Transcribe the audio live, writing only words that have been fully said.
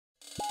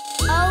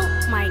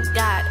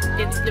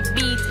It's the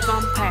beat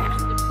vampire.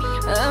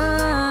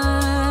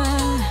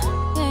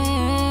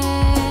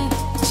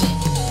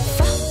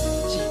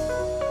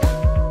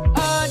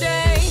 All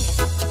day.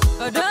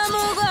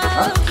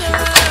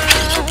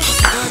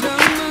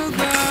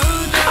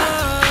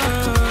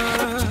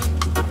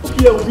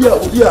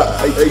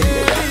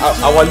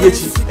 I want you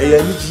to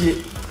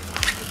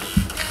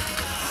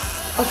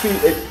I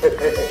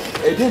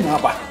didn't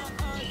have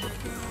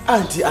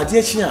Auntie, I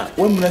did here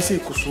when I say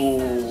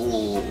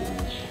Kuso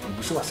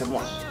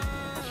Someone.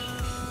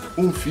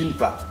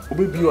 Philippa,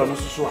 Obi, you are not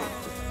so.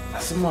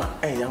 As someone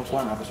a young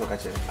one of us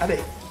catch it. Are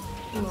they?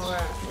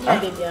 Mora, I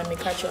did me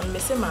catch on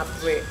Miss my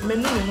bread.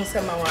 Menu who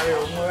said my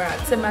warrior, Mora,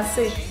 Tema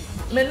say,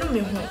 Menu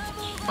me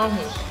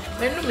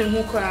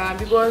who cry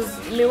because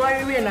me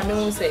worry and I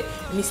may say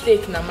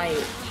mistake na my.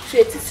 She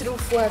is through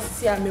for us,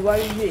 see, I may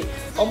worry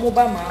or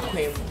Mobama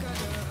claim.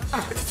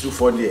 It's true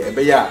for the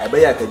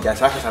Abaya can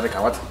just ask us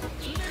what.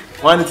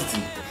 One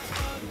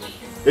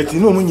it's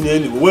no money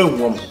anywhere,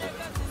 woman.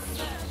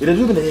 It is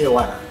even a year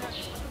one.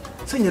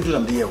 Send you to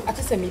them, dear. I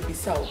just say me be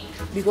so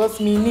because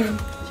me name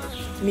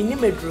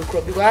a drew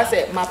crop because I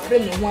said my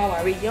premium while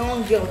I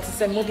young girl to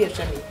send more dear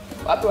to me.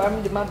 What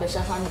I'm the mother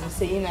shall have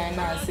saying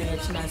I say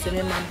it and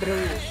send my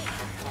drew.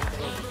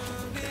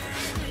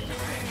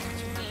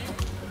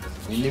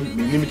 Me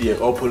name the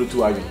all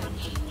to Ivy.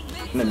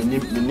 Na me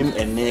name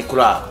and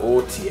Necra,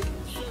 oh, dear.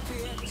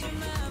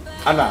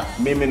 Anna,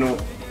 me no,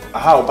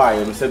 how by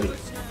you said it.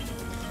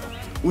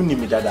 Uni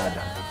me dada,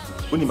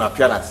 uni my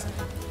appearance.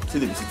 See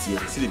the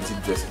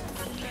visit dressing.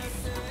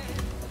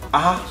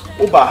 Aha,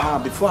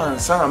 Oba, before I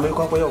answer, I make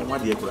up your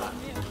mother.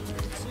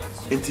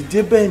 And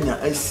today,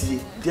 Benya, I see,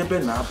 dear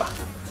Benaba.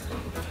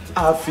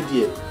 I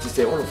feel to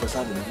say all of a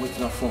sudden,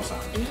 waiting on France.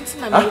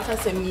 America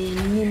say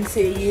me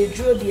say you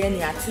draw the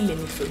any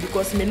activity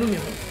because me who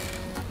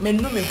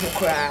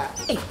cry.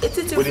 It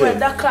is for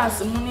that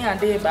class money a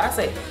day, but I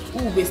say,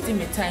 who wasting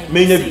me time?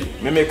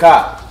 Me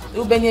car.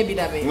 Who benye be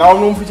that way? Now,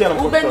 no future.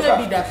 Who benye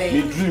be that way?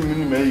 Me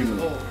dream, me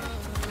you.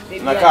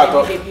 Na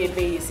car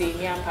be say,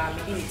 Yampa,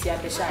 me didn't see a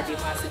shady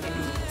mass and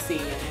say.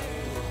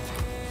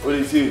 What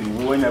is it?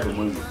 When you have a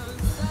movie,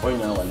 when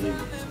you are a lady.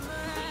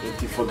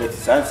 If you forget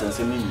his answer, and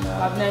send him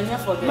now.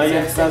 My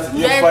answer,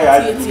 yes,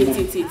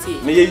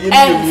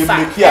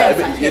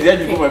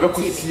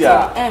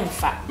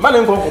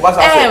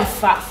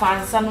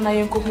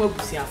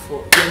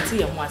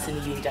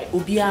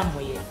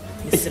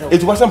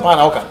 it wasn't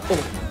Panaka.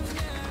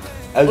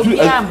 I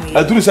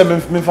do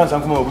some fans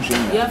and come over.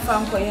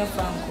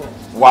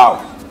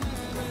 Wow.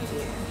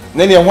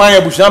 Nene why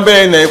you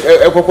bushambe na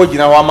ekoko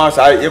gina wa ma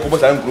sa ekoko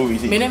sa nkru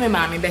wi. Me ne me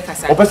ma me beka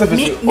sa.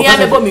 Ni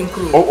ame bo me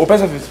nkru. O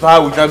pesa fi fa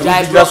wi na bi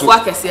so. Kwa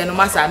kese no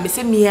ma sa me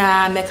se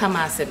mia me ka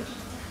ma asem.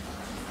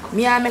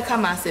 Mia me ka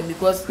ma asem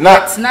because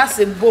na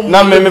se bom.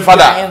 Na me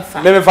fada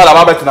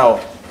ba betina wo.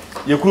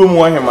 Ye kuru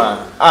mu ohema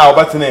a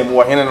obetina mu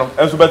wo hene no.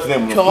 Enso betina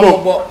mu.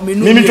 No.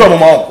 Mi twa mo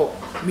ma wo.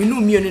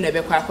 Minu mienu na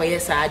be kwa akoye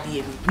sa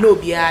ade bi. Na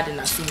obi ade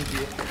na so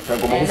bi.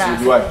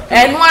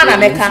 Enu ana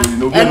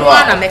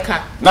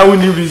meka. Na we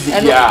need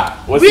reason ya.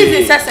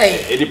 Reason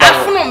say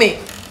afuno me.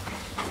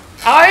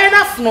 Aware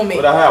na afuno me.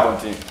 What I have on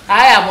tin.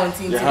 I have on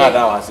tin. Yeah,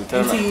 that was it.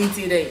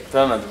 Inti day.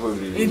 Turn na to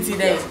be. Inti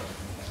day.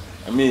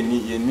 I mean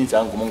you need to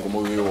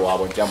ankomo we wo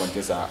abon jam on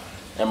tin sa.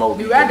 Ema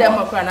obi. We rather am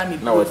akwa na me.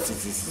 Na what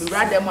this. We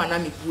rather am na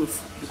me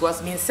proof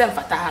because me self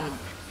fataha no.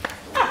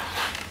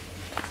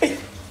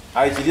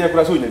 I jide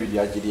akura so na bi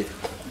dia jide.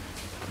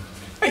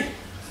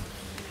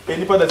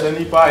 Any part that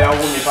any pie, I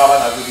won't be power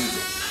as it is.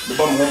 The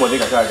bomb home,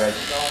 guys.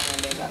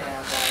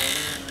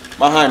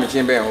 My hand is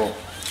in bed.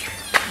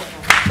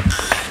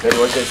 There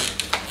was it.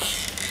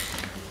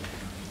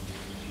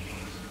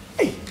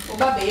 Hey,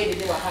 Baby,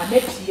 they were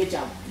make you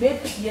jump.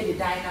 Make you the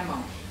dynamo.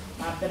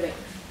 My brother.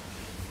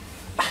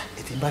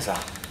 It's in Baza.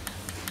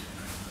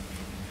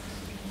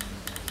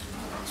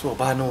 So,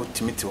 by no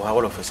Timmy to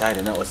all of a side,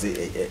 and I was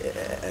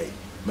a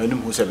man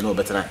who said no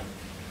better.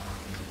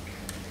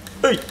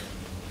 Hey.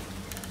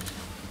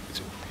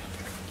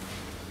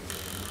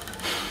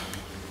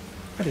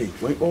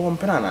 Wait, oh,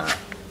 Piranha.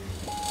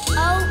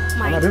 Oh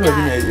my God,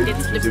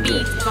 it's the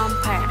beat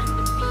vampire.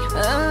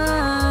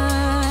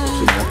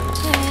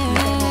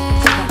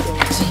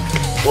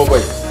 Oh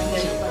boy.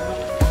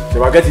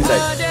 So I get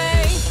inside.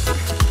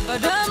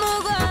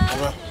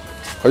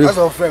 That's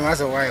our friend,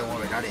 that's why I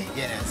worry.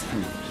 Yes.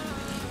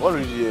 What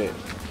is it?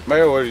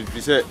 My worry,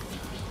 he said,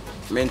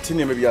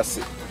 maintain maybe a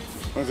sick.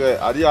 I said,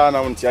 I didn't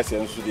know what I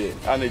today.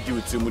 I need you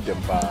to move them.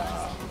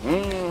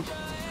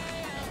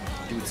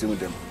 You to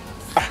them.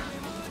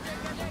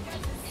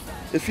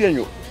 If you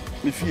know,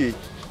 if you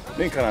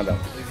in Canada,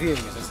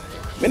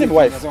 many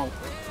wife.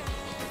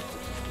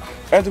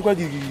 And to quite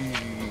the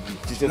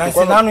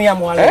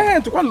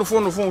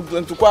phone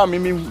and to call me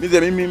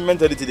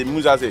mentality, the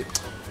Musa.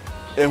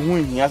 And who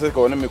he has a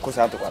call me because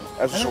I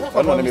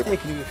don't make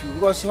you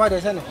because you are the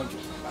son of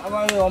I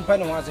want your own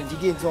pen once and you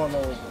get on.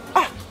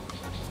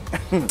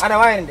 I don't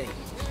mind it.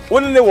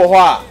 When they were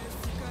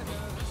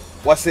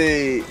was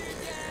a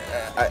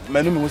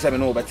man who was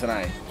having over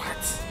tonight.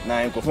 What?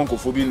 na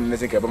nkofo bi ne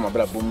se ke ba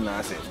mabra bom na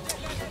ase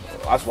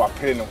aso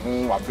apre no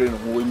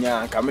ho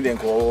onya ka me de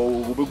nko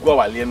obegu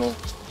awale no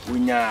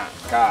onya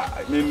ka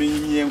me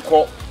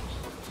enko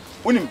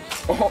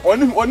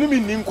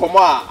onim ni nkomo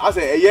a ase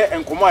eye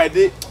nkomo a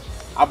de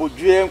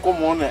abodwe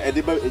nkomo na e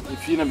de ba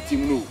fi na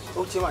mtim no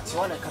o tiwa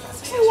na kata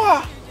se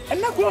wa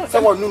enakro se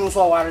wo nunu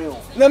so ware o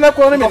na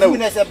ko na me na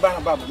o se ba na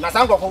babo na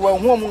san nkofo wo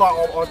hu mu na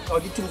o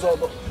di tum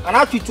so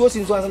ana twitwo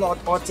sin so na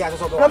o ti aso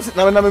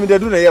so na me de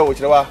du na ye wo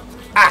Kyerewaa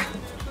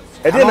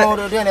e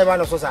de na ba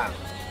no so sa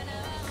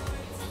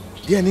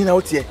de ni na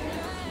o tie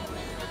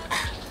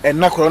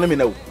enakro na me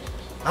na o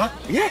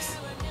yes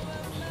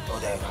o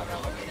de ba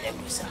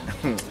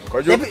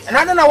kojo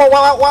na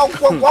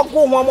wa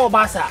go mo mo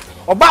ba sa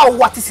oba wo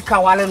wate sika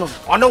wale no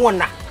ono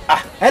wona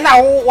e na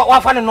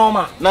wa fa ne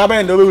normal na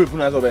ba ndo be we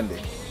funa so bende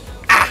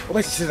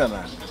oba chiza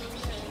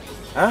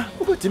na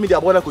oba timi dia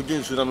bola ko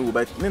jensu na no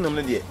ba ne nam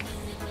ne de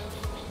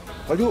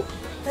kojo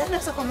na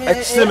sa ko me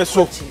e me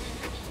so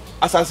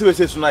asase we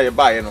se so na ye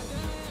baaye no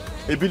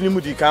ebi ni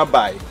mu di kan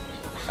baaye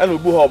ana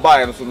obu ho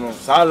baaye no so no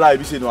sa la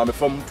bi se no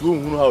amefam tu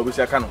ohunu ha obi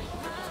se aka no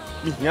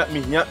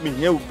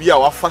mihia obi a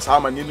wafa sa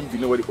amane nim bi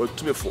ne wari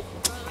otumefo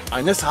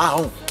anya sa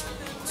ho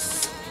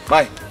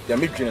bai ya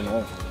me dwene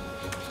no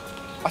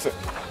ase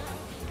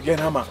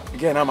gena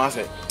ma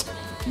ase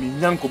mi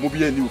nyanko mo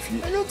bi ani ofie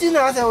eno ti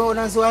na ase wo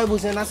na so ai bu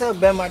se na se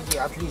be ma di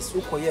at least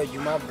ukoye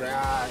adwuma bra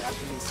at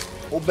least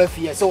oba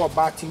fie se wo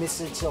ba ti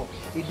message o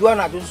idua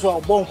na do so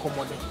obo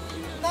nkomode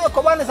na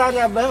ko ba ne sa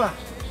dia be ma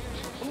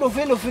no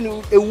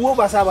fino ewu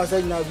basa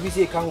na bi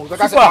se kan ho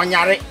ka se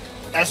onyare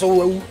eso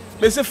wu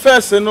be se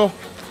first no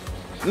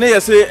na ye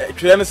se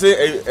twere ne se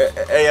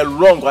e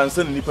wrong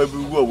ansa nipa bi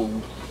wu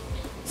awu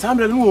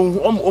samre no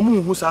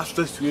omu hu sa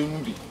stress we mu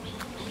bi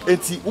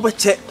enti wo be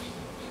che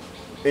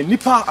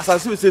nipa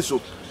asase we se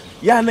so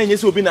ya na nye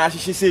se obi na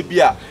ahihye se bi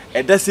a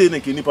eda se na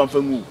ke nipa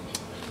mfangu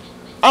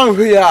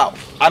anhwe ya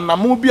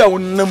anamo bi a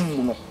wonnam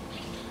mu no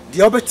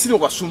de obetire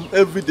wasum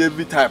every day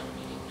every time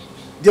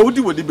de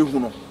wodi be hu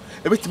no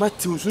ebetima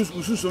ti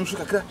usunsun su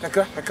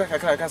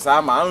kakra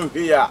sa ma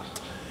anhwe ya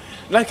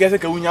na ke se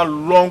ka wunya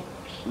long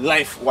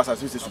life was as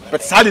so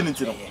but sadly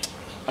nti no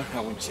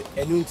aka wonche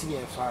enu nti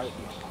ne fa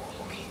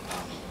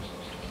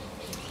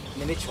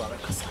mene chwara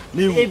kasa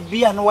e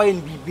bia no wa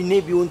yin bibi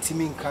na bi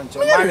ontimi nkancho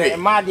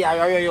ma de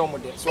ayoyo mo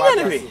de so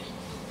ati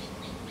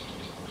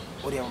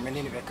o de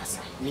mene ne be kasa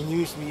me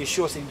news me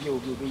sure say bia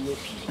obi ye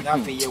pi na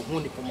fe ye hu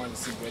ni poman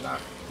si be na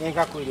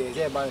nka ko de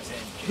ze ba se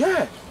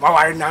yeah ma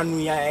ware na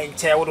anu ya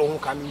che wo do hu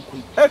ka me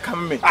kun e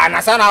kam me na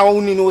sa na wo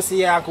ni no se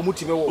ya ko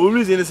mutime wo o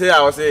reason say I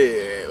was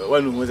say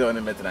one who say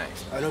one better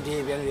nice I know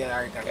dey be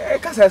ya e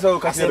kasa so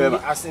kasa be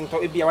ba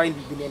asinto e bia wa yin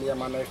bibi ne ya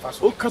ma no fa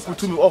so o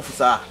kaputu me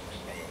officer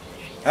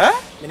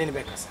mene ne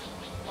be kasa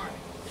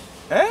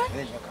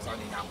mene ne be kasa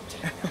de ya ko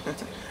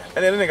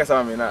ene ne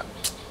kasa me na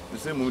the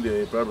same move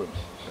the problem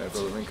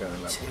kan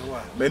na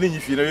mene nyi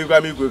fi na we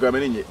kwa me go ka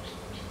mene nyi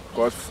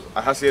cause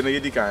ahase na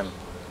yedi kan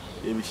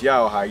e bi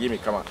hia o ha gi me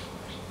kama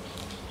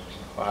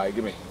o ha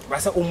gi me ba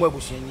sa o mu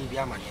abusu ni bi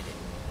amane de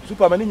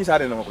super mene nyi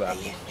sare na mo kura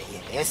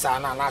esa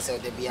na se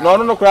de bia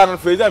no kura na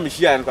freza me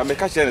hia na me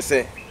ka kire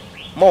se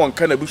ma won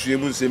kana busu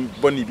emu nsem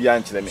boni bia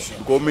nkire me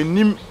ko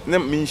menim na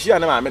me hia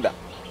na ma me da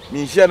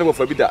me hia na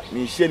bofa bi da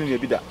me hia ni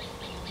bi da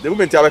the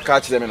moment I ka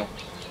kire me no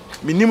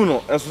menim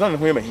no enso na ne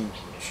ho yemahin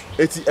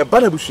eti e ba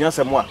na busu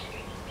asem a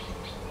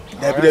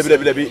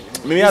dabi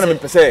me ya na me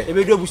pese e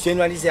be do busu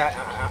enu ali se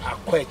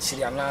akwa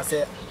akiri ana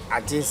se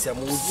agensem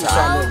wo ji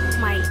sa no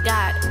my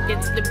god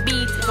it's the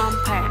beat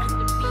vampire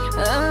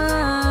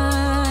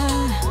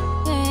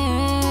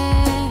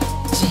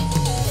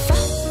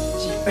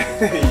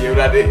you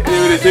ready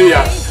tell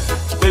ya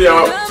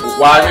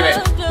wa gene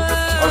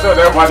o so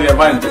de kwa de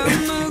band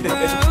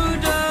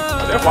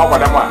de kwa kwa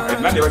da ma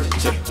na de wa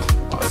chiche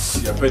o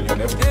si ya pe ni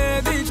ne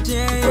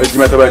o ji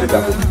meta ba de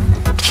ta ko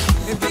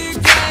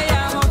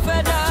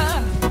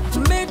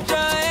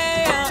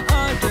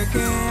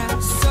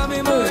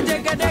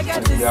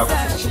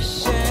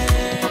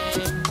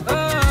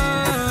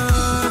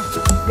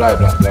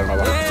blah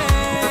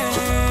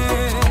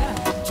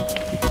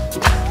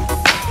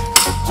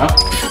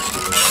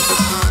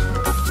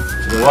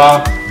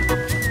Kyerewaa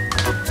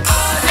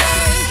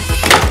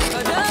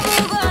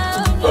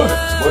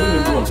what are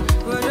you doing?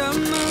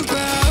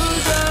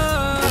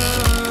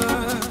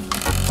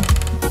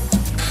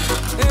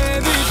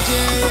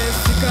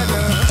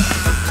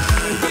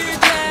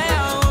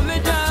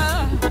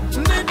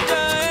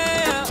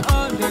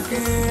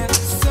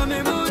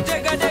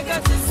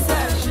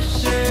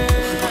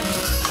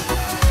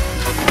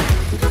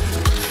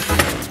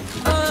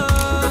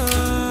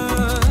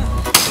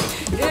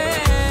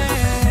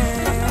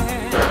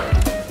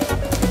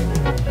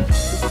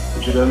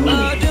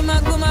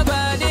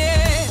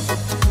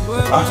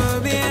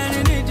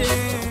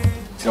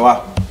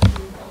 Kyerewaa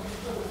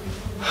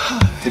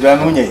tida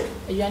no nye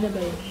ayane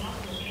baye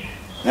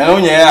na no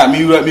nye ya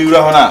mi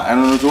wura ho na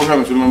eno no to hwa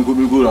me so no ko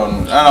bi go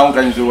ron na won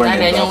kan so wan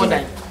na nya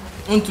wodan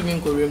untumi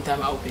nkorem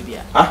tam awo pe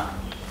bia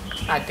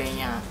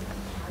adenya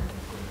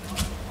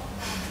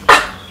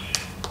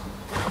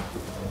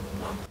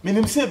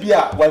Minim say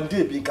bia one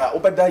day bika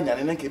obeda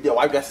nyane na nke bia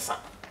wa adwesa.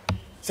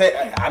 Say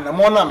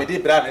anamo na me de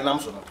bra ne nam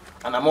so no.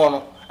 Anamo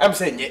no em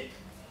say nye.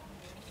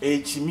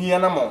 Chimi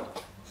anamo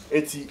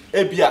eti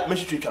ebia me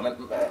hwetwe twa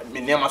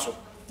me niam so.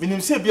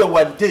 Minim say bia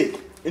one day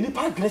eni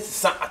pa adwesa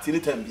sa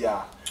ateletam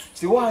bia.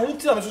 Say wa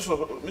enti na me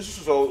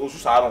so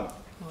osusaron.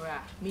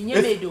 Ora,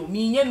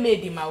 minye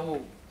made ma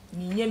wo.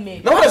 Minye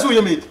made. Na what is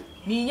you made?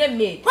 Minye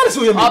made. What is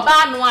you made?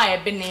 Oba no a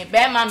ebene,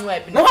 be ma no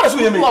ebene. Na what is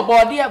you made?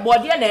 Body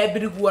na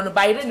ebiriguo no,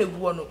 bayre na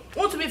guo no.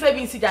 Won't me fa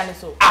bi nsidane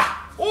so.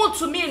 Ah,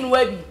 won't me no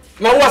abi.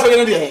 Na wo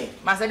asede de hen.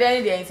 Masede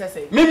ne de nse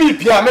se. Mimi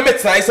bia me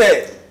try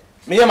say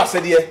me ye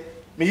masede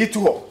me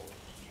yitu ho.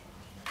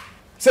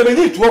 Se me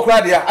yitu ho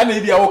kra de a na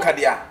bia wo ka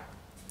de a.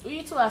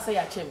 Yitu asa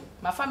ya chem.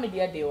 Ma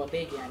family de o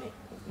de giane.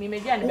 Me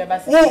mediane beba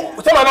se.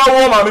 Wo tama na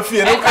wo ma me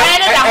fie no.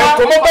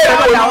 Komo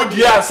be na wo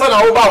di asa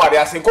na wo ba wa de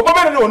ase. Komo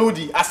be na wo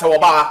di asa wo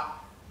ba.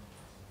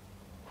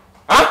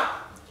 Ha?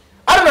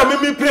 Ara na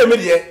mimi pray me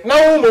de na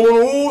wo mo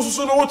wo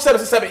susu no wo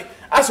sebe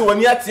ase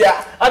wani atia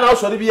ana wo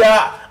so de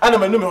bia ana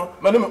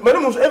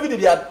manum so everyday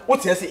bia wo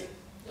tie se.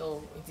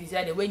 Oh, it is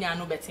that when you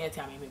know better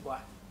tell me boy.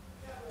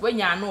 When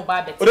you know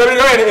about better. O de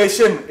no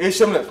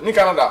shame ni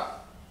Canada.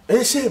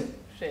 Shame.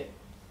 Shame.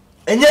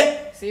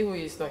 Enye. See who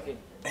is talking.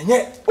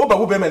 Enye, oba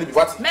wo be ma ni bi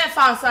what? Me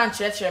fan san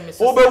church me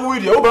so. Oba wu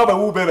de, oba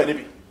wu be ma ni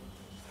bi.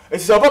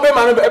 Eti se oba be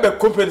ma no be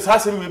company sa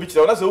se mi bi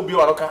kire, na se obi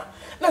wa no ka.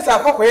 Na se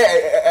akokoye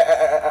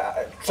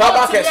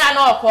traba kes. Me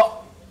ana okọ.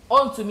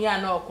 Ontumi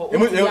ana okọ.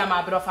 Ontumi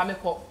ama bro fa me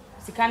ko.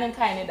 Sika ne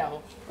kan ne da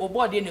ho.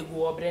 Obo de na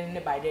gu obre ne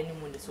ba de ne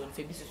mu ne so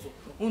fe bi susu.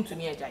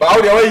 Ontumi agya. Ba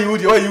wo de wa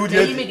yi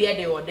de. Me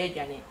de o de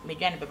dwane. Me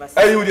dwane beba se.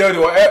 Ayi de de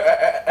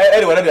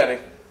wa de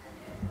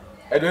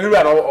edoni ri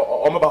ana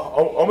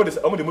omo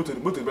de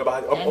motor be ba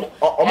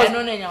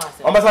no nya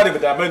wase omo sa de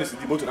beta man si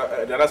di motor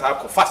de na sa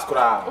ko fast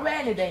kura o be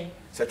ne den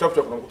se chop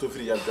no ko to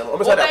free ya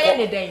omo sa de ko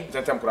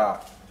tentem kura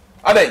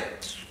adai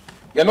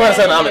ye no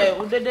say na me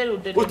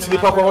o ti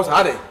pa ko ho sa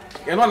adai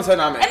ye no say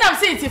na me e nam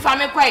say ti fa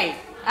me kwai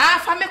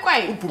fa me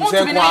kwai o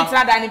tu bi na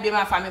intra da ni bi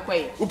ma fa me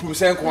kwai upum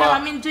sen ko na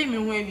me nje mi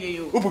hu awie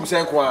yo upum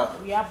sen ko a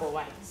we are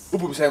boys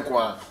upum sen ko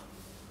a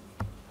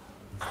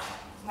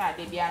na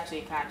de bia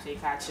che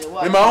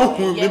wo me ma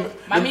hu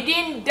ma me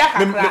din da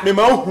kakra me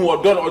ma hu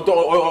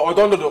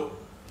odon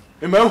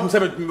me ma hu se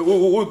me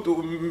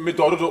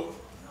do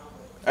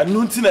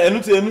enu nti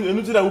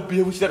na wo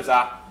bia hu shire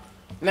sa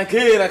na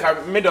ke na ka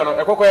me do no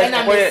ekokoye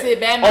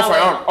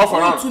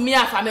offer on to me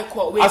afa me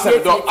ko we say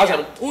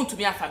to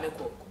me afa me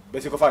ko be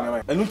se ko fa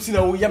na enu nti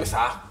na wo ya me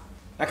sa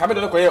na ka me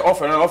do no koye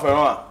offer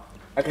on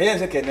a ka yen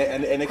se ke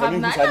ene ka mi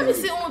hu sa na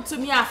se to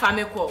me afa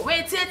me ko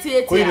we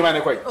tie ko ni ma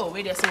ne koy oh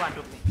we dey se wa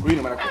do me ko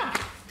ni ma ne koy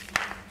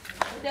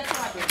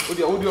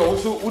Odi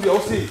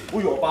osi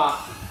uyo ba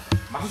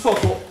maso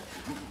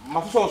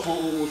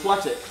so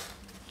ache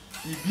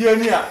ibia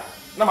ni a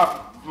na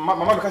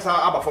mama be kasa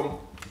aba fom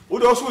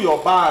odi osi uyo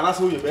ba na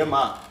se uyo be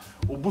ma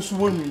obusu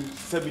wonu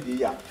sabi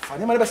de ya fa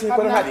ne ma be se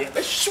ko na de e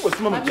hwe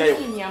wasuma mu jayo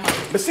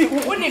be si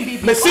woni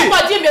bibi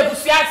ko di me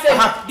busu ase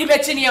di be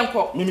chini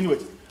enko mimi ni we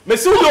me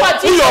si uyo ba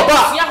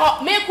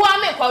me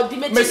kwa di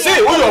me chini me si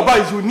uyo ba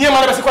you ni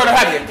ma be se ko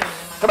na de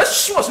ka be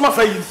hwe wasuma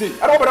fa yi se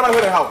ara obo na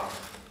we how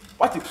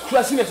what is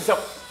classing yourself?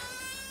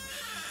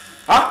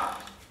 Huh?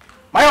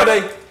 My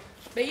day.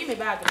 Be you me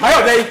bag.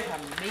 My day.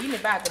 Be you me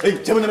bag.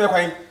 Hey, Jimmy, never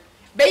crying.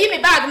 Be you me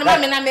bag. No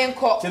man, na men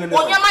call. On your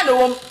man,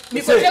 no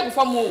me go take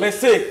from home. Let's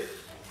say,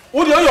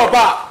 would you your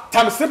bar?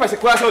 Time step as a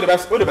class or the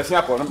best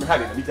apple. I'm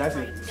having a bit. I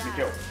say, be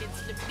careful.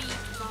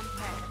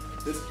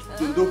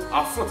 Do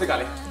I'll float a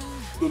galley.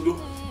 Do.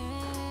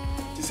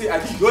 You see, I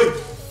keep going.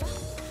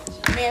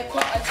 Me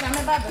call a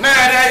time bag. No, I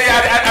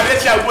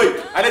let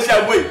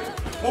you wait.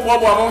 Mo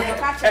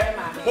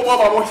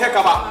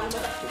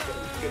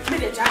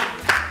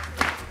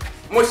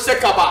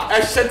shekaba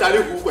e shetale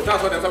hu ko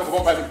transfer dem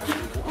ko ba mi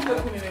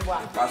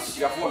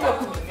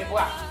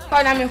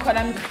Kona mi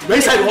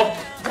Where side ho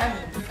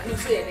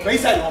Where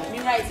side ho mi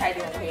right side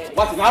ho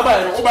What na ba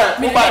no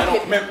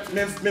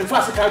me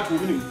fast ka tu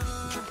ni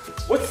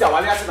What is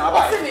awale ase na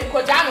ba me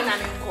ko jami na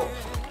me ko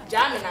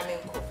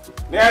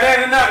na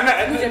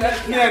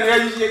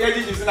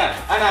ji sina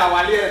ana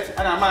awale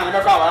ana ma na me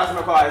kwa awale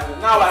me kwa awale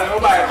na awale no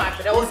ba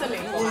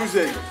who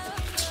say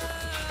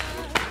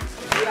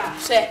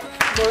she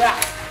bora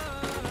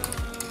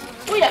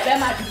we ya be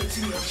ma di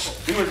metinye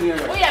ko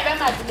we ya be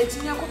ma di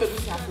metinye ko be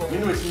busa ko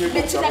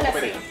me china be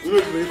fe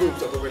me go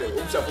busa ko be o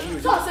busa ko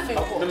so se me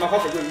ko me ma ko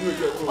ko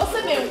o se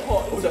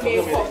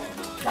me ko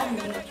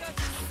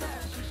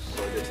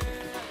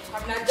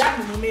na jam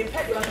ni me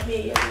pe do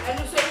me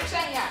enu so ni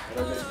shanya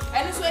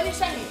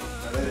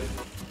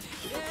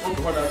o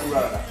ko da ku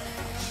ra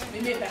me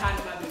be ha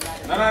na ma be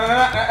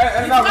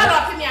na ma lo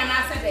fi mi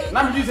ana se de na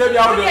mi ji se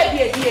bia o do bie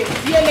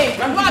me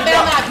no be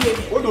na bie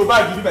me o do ba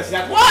bi be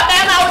sia ko wo be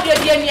na o de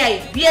bie mi ai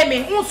bie me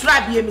nsura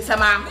bie mi se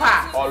ma nkwa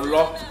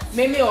olo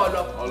me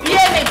olo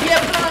bie me bie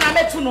bu na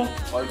metu no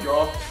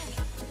ojo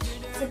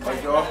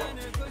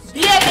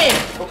Bieme.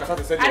 O kasa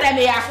te se. Ada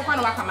me ya akokwa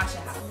na waka masha.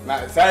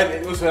 Na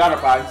sai o so na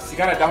pa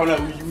sika na da ho na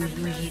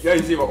uyi ga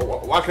isi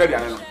wa credit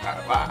ana no.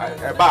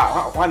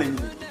 Ba wa na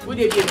nyi. Wo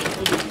de bieme.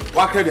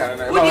 Wa credit ana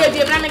na. Wo de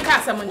bieme na me ka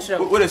asam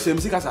nchiro. Wo de sem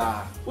sika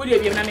sa. Wo de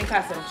bieme na me ka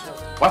asam nchiro.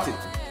 What?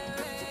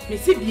 Me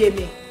si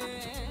bieme.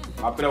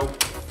 Apreu.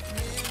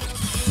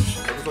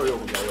 Yo.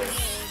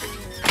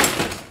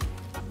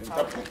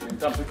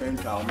 Então fica em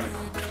calma.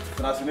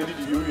 Transi ne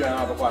di yo ya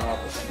na to kwa na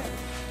ko.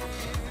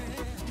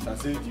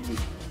 Transi di.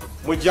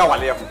 Mo dia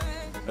wale ho.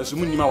 Asu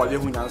mu nima wale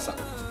ho nyansa.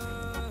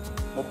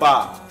 Mo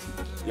ba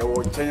ya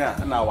wo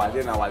chenya na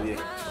wale na wale.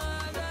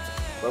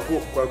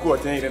 Kwaku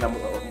oten ire na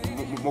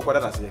mo kwada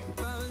na se.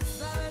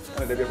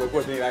 Ana de be kwaku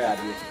oten ire ya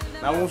de.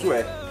 Na wo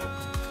so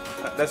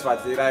that's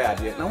what ire ya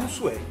de. Na wo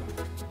so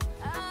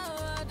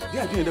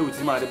dia adwene da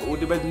wuti ma de wo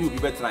de ba ni obi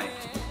betran.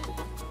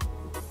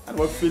 And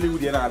what feeling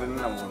with the other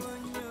one?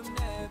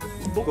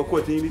 Book of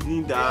quoting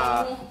in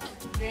da.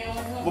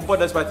 Bobo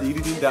that's what he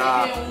didn't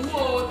da.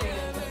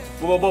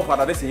 Bobo for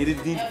that he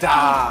didn't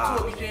da.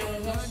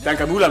 Thank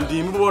you,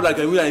 Mariam. Bobo like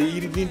he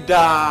didn't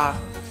da.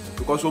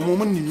 Because we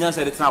moment in Yan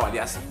said it's now.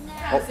 Yes.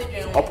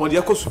 Upon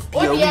the coast.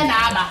 Hey,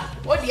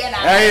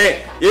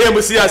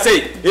 I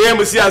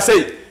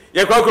say.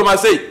 You come I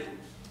say.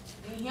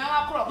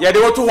 Yeah,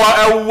 they want to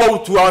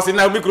walk 2 hours in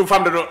a micro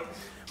from the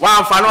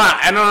one fan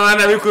and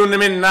another micro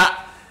na.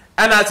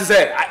 And as I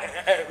say,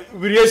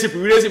 we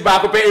receive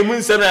back up a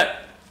moon seven.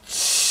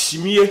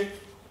 Shimie.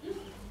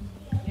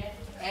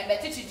 And the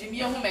teacher Jimmy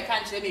whom I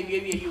can't tell me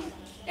you.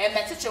 And the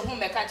teacher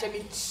whom I can't tell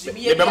me.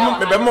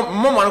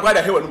 Mamma, quite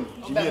a hill.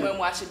 Jimmy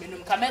watching me.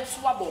 Come at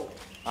swabble.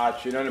 Ah,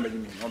 she don't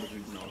imagine me.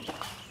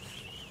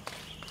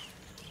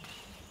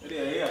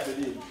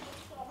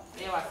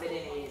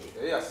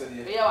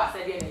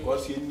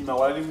 Because you know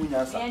what you mean.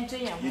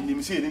 You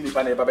didn't see any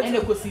panel, but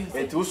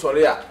and two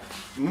sorry.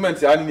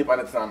 Moments are in the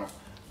panetano.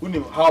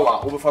 Unim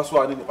hawa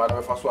obefaswa ni nipa na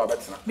befaswa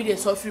betina me dey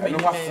so free me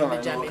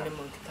jam any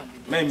monk can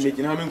be me me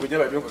gina me go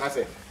jaba bi ko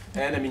kase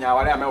na me nya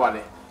wale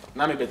amewale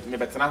na me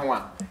betina ho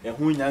a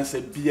ehu nyansa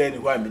bia ni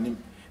ho a menim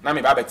na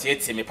me ba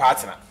betiete me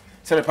partner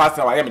se me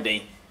partner wa ye me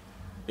den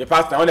me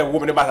partner wona wo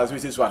me ne ba so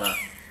so ana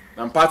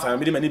na partner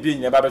me de mani bi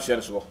nya ba be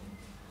share so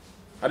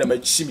ada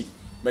machimi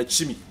na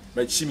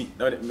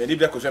me ni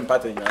bi ko so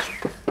partner nya so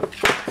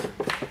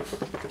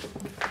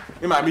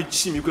me ma mi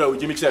chimi kula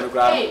ojimi chira me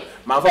kula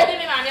ma fo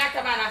me ma mi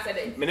akaba na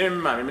sede me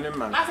ma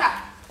masa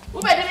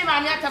wo be de me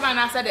ma mi akaba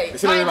na sede me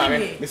se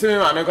me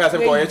ma me kwa se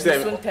ko ye chira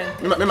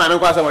me ma me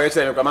kwa se mo ye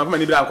chira me kwa ma fo ma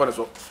ni bi an ko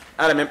so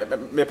ala me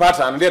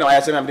partner no de na wa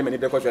ye chira me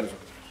de ko chira so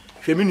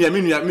hwe mi nua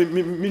na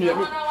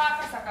wa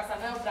kasa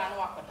na bra na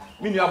wa koda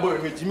mi nua boy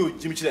me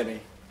jimi chira me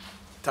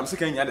tam se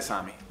kan nya de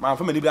sa me ma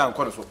fo ma ni bi an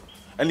ko so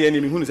ene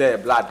ene mi hunu se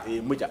blood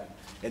moja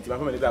enti ma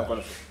fo ma ni bi an ko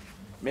so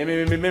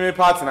me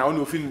partner on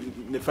ofin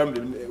the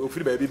family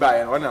ofin baby buy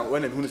and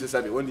when who say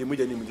sabe when the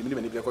muja ni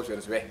me be ko so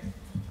we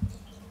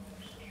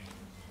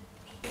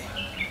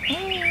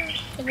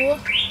ego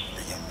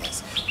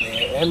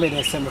me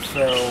dey say me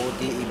friend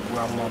dey ibu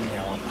amom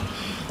ya wa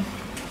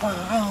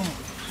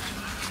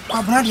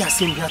kwa brother ya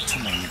say me to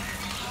me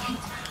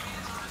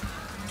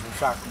in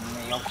fact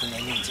me yanko na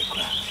ni nje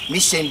kwa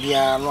mission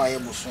bia no aye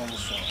buso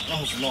na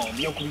hu no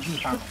me yanko bi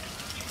ha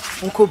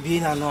nko bi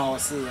na no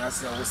say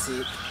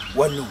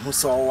one who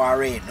saw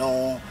worry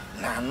no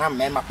na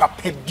mema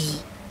papa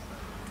bi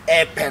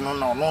epe no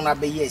na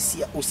be yes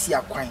osi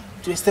akwan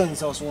to stand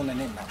so so na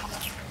nna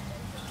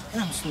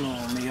am so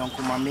me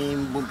yonko ma me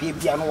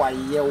bia no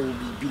waye o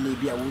bi na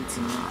bia wonti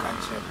ni ka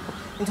kire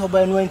nto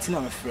ba no anti na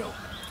me frɛ o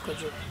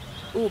kojo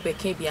o be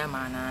ka bia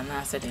ma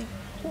na seden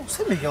o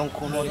se me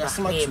yonko no ya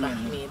sma tu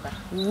me ba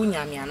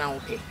wunya me ana wo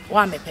pe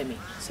wa mepe me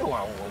se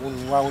wa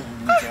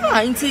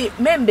nti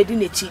membe di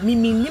nechi mi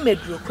ni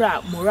meduro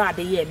kra mora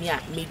de ye me a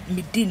mi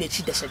di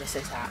nechi de hye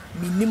sa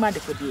mi nima de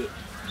ko de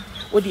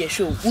o de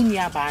show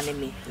wunya ba ne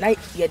me na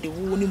ye de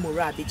wo ni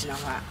mora be gina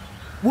ho a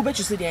wo be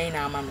chuso de yin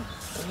na ama no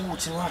wo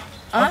chi wa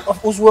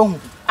ozo hu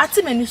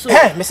ati mani so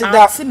me se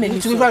da ati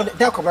mani so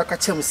da ko ba ka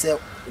chem se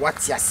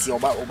wati ase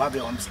oba be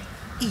om se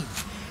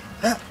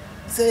na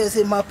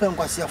se ma pen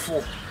kwase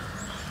afo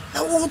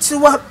na wo chi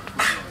wa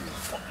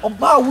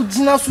oba wo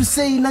gina so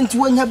sei na nti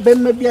wanya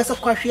bemma bia se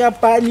kwahwe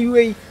apa ni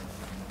wei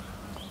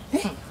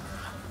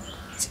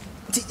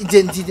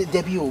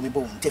de bi o mi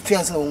bo te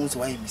fiance na wo so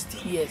why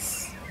mistake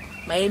yes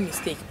my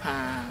mistake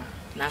pa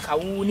na ka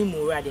wo ni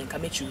mura de nka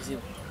me choose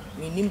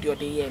mi nim de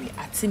ode ye mi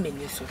ati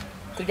meni so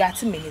ko ja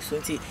ati meni so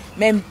nti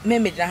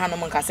me gina ha no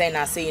nka sai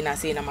na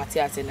na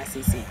mate ate na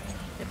sei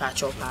me pa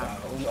chopa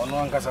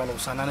ono nka sa no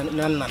sana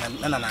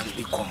na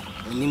bi kom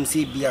nim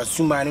sei bia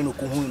suma ne no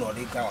ko hu no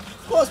de ka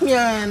cause me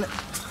an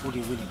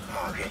really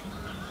okay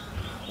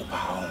opa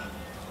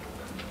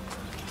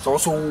so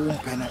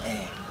mpena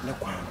ne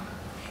kwa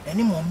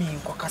eni mo mi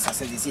nko kasa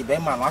se se be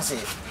ma no ase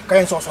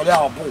kan so le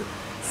abo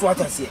so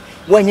atase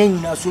wanya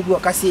nyina so bi o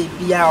kasa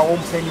bia o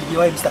mpeni bi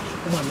o mr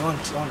o ma no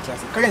on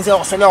ase kan se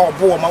so le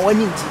abo ma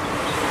wani nti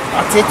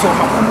ateto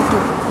ma ko muto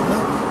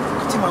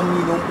ati ma mi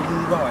no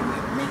ngwa wa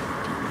me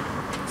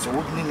So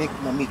what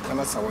make mommy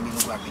kana sa wani no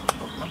baby.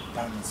 My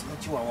parents na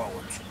Kyerewaa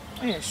what.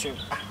 Yeah, sure.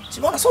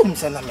 So what so me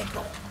na make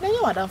go. Na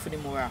you are down for the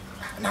moral.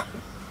 Na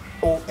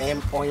o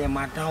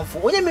madam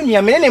for. Oye me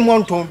nua me ne mo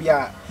nton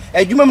bia.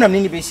 Adwuma mu na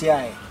me ni be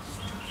hia e.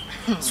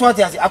 So what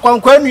as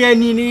akwankwa nua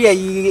ni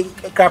ye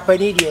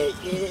krapani de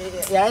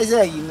ya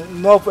say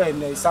no for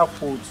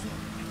support.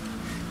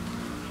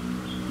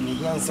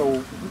 Ni yan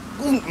so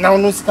na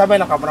no sika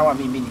na kabra wa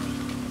me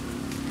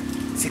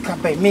sika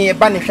me e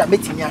ba ne hwa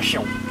metimi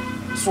ahwew.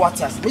 So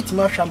what as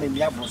metimi ahwa me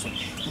bia bro so.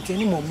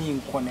 Nteni mo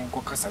mi nko na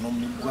nko kasa no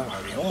mi gwa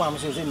ware. O ma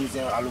so se mi se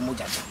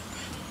alomoja.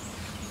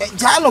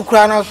 Ja no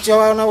kura na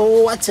Kyerewaa na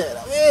wa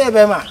chera.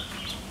 Be ma.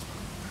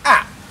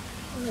 Ah.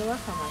 Ne wa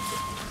kama se.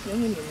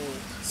 Ye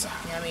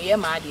nyame ye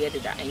ma de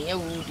deda enye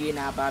wu de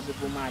na aba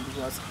bebo ma de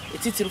because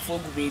etitirfo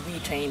gu baby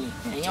training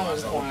enye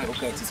won ko an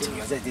okay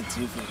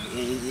etitirfo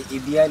e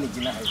bia ne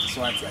gina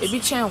so ati e bi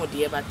chen wo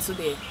de but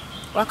today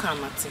waka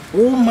mate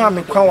wo ma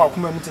me kwan wa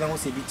kuma mutina wo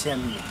se bi chen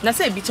me na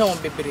se bi chen won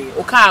bebre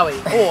o ka we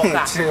o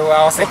ka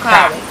Kyerewaa o se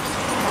ka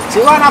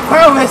Kyerewaa na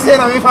kwa we se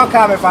na me fa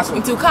ka me fa so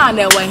nti ka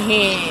na we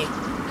he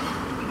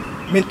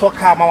me to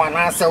ka ma wa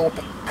na se wo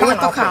ka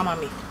to ka ma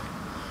me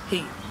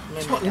hey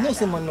you know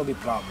say man no be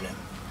problem.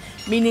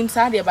 Meaning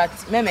sad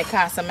but me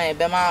ka sama e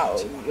be ma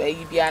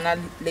you be na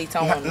later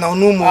on. Na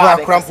no mu wa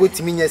kram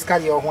put me nya ska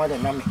de ho de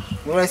na me.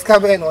 No ska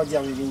be na o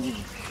dia we binji.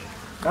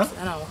 Ha?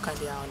 Na o ka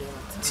dia o de.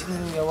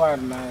 Tini ya wa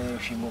na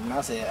hwimo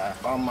na se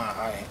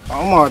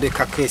oma de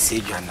kaka se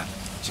dwana.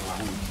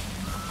 Kyerewaa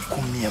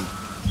kumiem.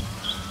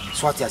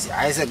 So what as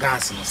I say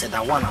gas no said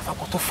that one afa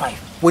to 5.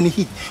 When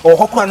he hit or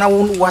hokwa na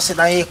wo se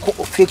da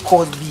fake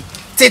calls be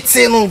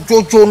tete no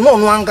jojo no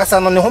angasa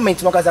no ne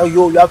comment no kasa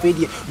yo have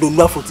dey do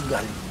no afoti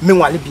gali me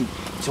wale bi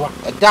so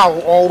da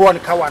o ro ne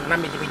ka wa na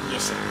me de bi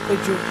yese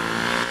ojo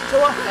so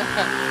wa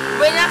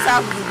we nya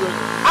sa bugo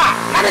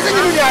na de se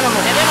ni dia no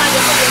e be ma de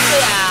ko se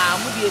ya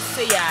mu de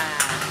se ya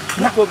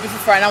na ko bi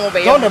fa na mo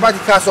be yo no ba di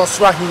ka so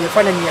sra hin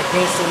fa na ni e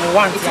ken so no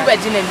want ti ba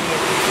ji na ni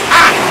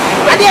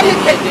ade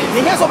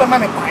me nya so be ma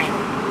me kwan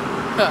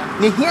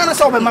ni hia no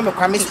so be ma me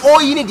kwan me o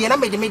yi ni de na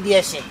me de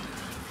yese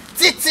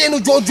tete no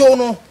jojo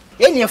no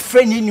any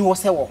friend ni wo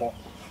se wo ho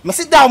me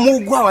se da mo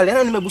gu awale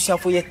na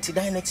mabusiafo ye ti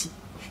dan na ti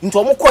nti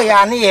o mo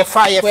koya na ye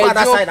fa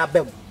that side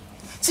abem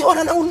ti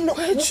ona na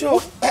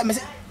me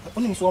se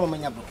oni so mama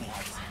nya broken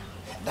heart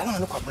da na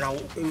no kwabna wo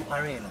e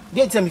kware no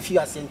dey tell me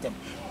fear sentem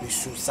me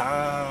su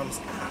sam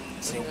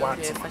say what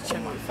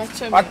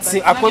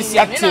akosi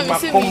ati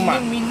makoma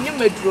mi ni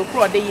meduro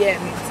kro de ye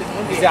mi ti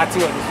mo de ati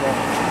woni so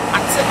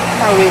ati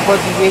na we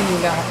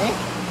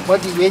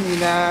body we ni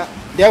na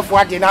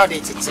therefore they now they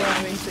chiche.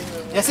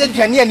 You said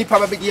you are nipa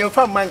baby you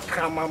from man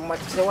krama ma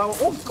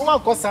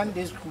Kyerewaa go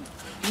Sunday school.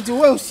 Into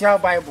we share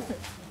Bible.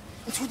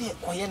 Into the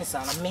koye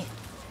sa na me.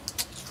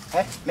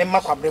 Me ma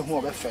kwabre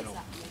hu obefelo.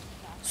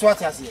 So what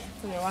you say?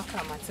 Me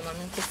waka mate ma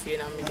me ko fie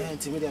na me.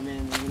 Enti me de me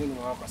ni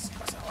wa kasa.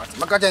 What?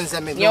 Maka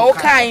jense me. Ye o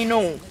kai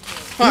no.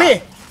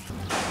 Me.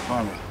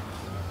 Mama.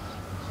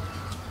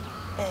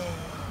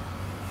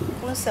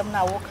 Won sem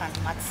na wo kan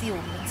mate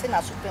o nti na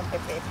so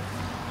pepepe.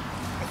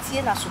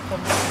 Tie na super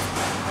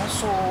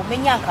so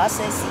menya nka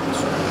asesi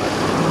so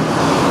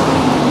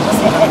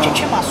se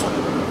twetwe maso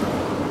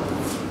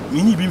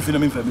mini bi mfina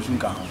me mfa bi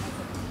sunka ho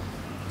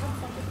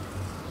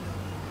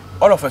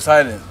all of a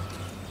sudden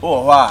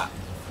oh wa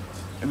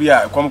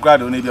bia kom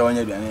krado na bia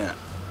wonya biane a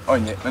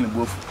onye na ne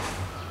bofu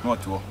na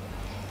oto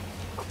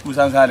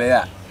busan sa de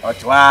ya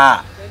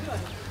otwa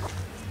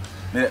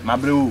ne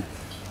mabrewu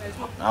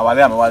na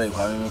wale am wale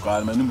kwa me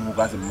kwa me num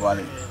kwa se me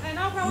wale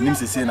nim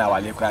se na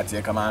wale kwa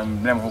tie kama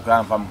mbrem ho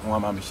kwa mfam ho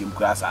ma me shim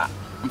kwa sa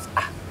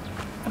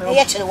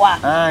ye Kyerewaa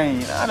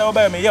ai ana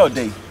oba me ye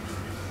odai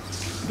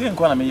die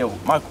nko na me ye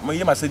me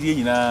ye masadi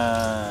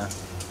nyina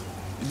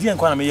die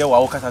nko na me ye wa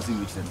wo kasa se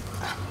wichtem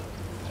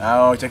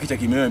ah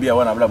cheki me bia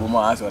wona bla bo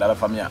mo aso da ba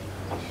famia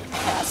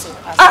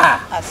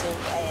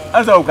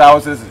aso ka o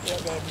se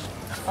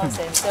on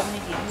se ni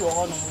di bi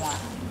ho no mo a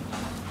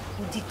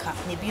udika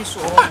ne bi so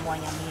ho mo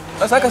anya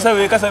me asa kasa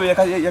we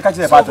ya ka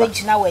chire pata so be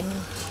gina wani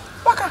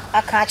baka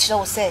aka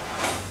Kyerewaa se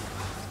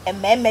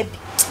ememe bi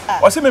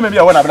o se me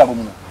bia wona bla bo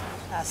mo no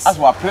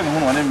aso wa pre no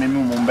ho no me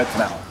mo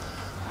mbetena ho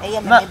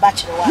eye me ba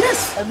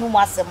Kyerewaa enu mo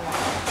asem no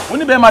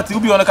woni be ma ti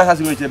ubi ono kasa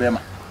se we chire be ma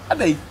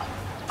adai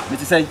me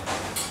ti sei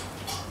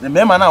ne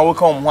me ma na wo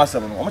ka o mo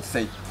asem no o me ti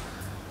sei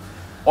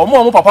o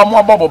mo papa mo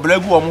abobo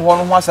blagu o mo ho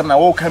no ho asem na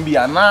wo kan bi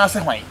ana se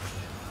hwan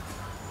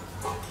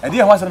e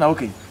dia ho asem na wo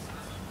kai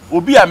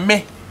obi a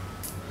me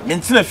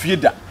ntina fie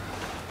da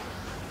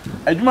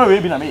adwuma we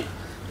bi na me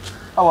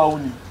awa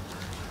woni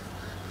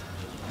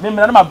me me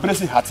na ma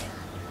bresi hat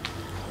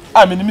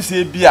a me nimi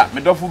se bi a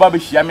me dofo ba be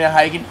hia me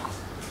haigi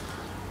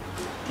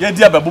ye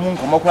dia babu mu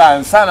nkomo kra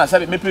ansa na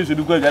sabe me penso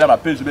bi ko adwala ma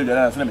penso be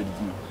adwala na se na me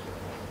didi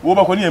wo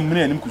ba ko ni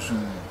emune anim kusu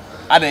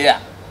ada ya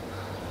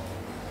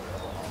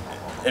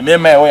e me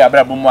mai wo ya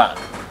bra bu mu a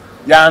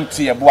ya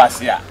ntu ye bo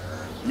ase a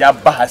ya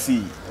ba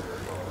hasi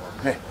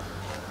he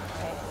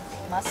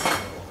mas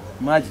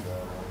maji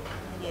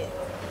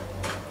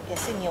ye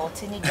se ni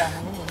otini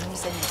ganu ni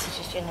se ni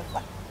hihye ne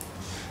fa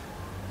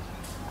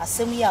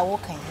asɛm yi a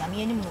wokan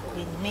nyame anim no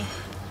kure ni me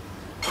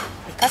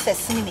because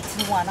asini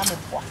metini ho ana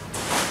meboa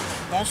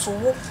nanso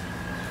wo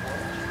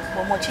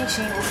bo mo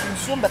chinchin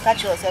ofinsuo mbeka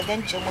che ose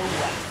den chem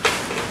awua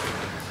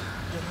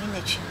yemi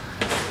na chi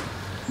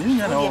ni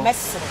nya na o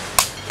mesre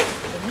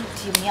yemi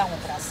tie mi aho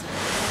brase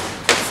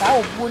saa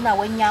obuo na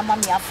wanya ama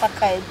me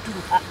afaka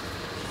aduru ha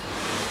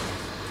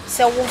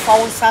se wo fa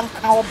wo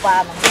sanka wo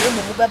ba no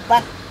mo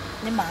beba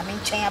ni maame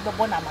nchen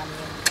abebo na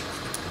maame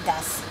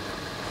das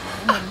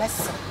ni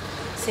mesre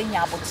se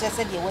nya abotre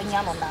se de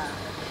wanya no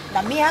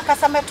na me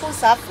akasa meto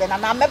nsa afre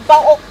na meba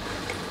o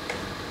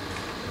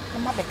na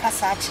mabeka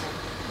sa achi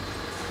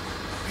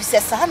bise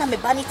sa na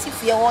meba ni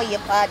tifie ho ye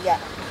pa dia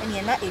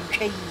ene na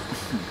entwa yi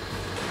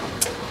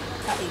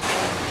na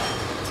entwa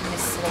ti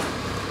mesre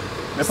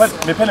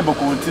me pele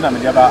boko ntina me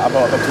dia ba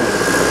obeto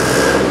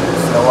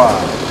sawa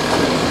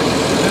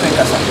ne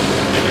kasa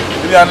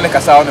bi an ne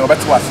kasa o ne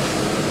obeto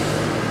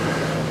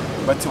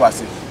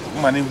wase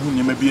ma ne hu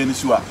nyema bi ani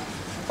su a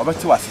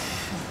obeto wase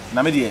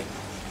na me de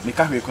me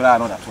ka hwe kora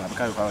no da to me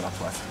ka hwe kora da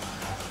to wase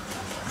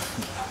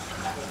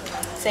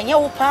senye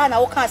wo pa na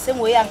wo ka asem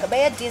we anka be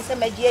ye din se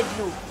magie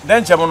adu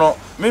den chem no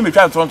me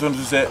twa ntonto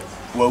se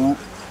wawu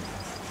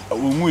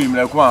omu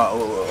imre ko a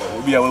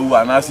obi a wawu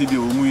anase bi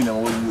omu na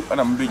wawu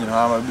ana mbe nyina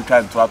ha ma bi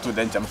twa nto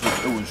den chem so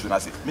ewu nsu na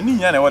se me ni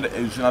nya na wo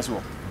nsu na se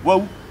wo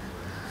wawu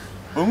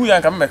omu ya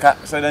nka mmeka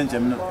se den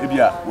chem no ebi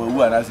a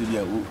wawu anase bi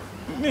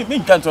a me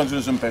twa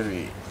ntonto so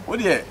mpehwe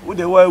wo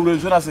de wawu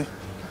nsu na se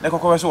na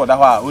kokko so wo da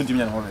ho a wontim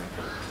nya na ho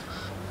de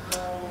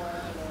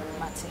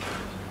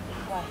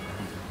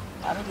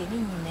ni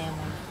nyina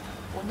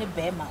mu one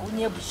bema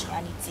onye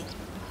abusuaniti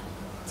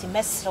ti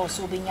mesra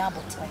so obenya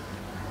abotre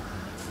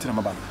tira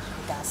maba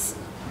das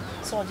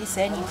so di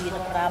say ni bi no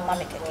kra ma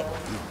me keke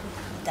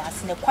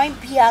das ne kwan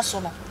bia so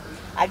no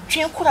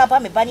adwen kura ba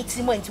me ba ni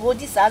ti mo nti wo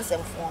di sa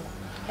ansemfo no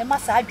e ma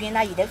sa adwen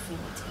na yida fi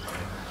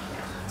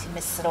ti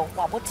mesra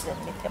wo abotre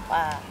me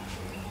pepa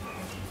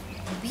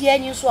bia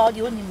ni so a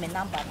di oni me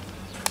number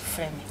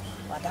frame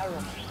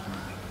wadaro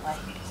why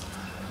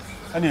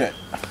ani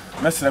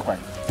mesra kwan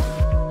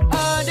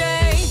all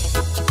day.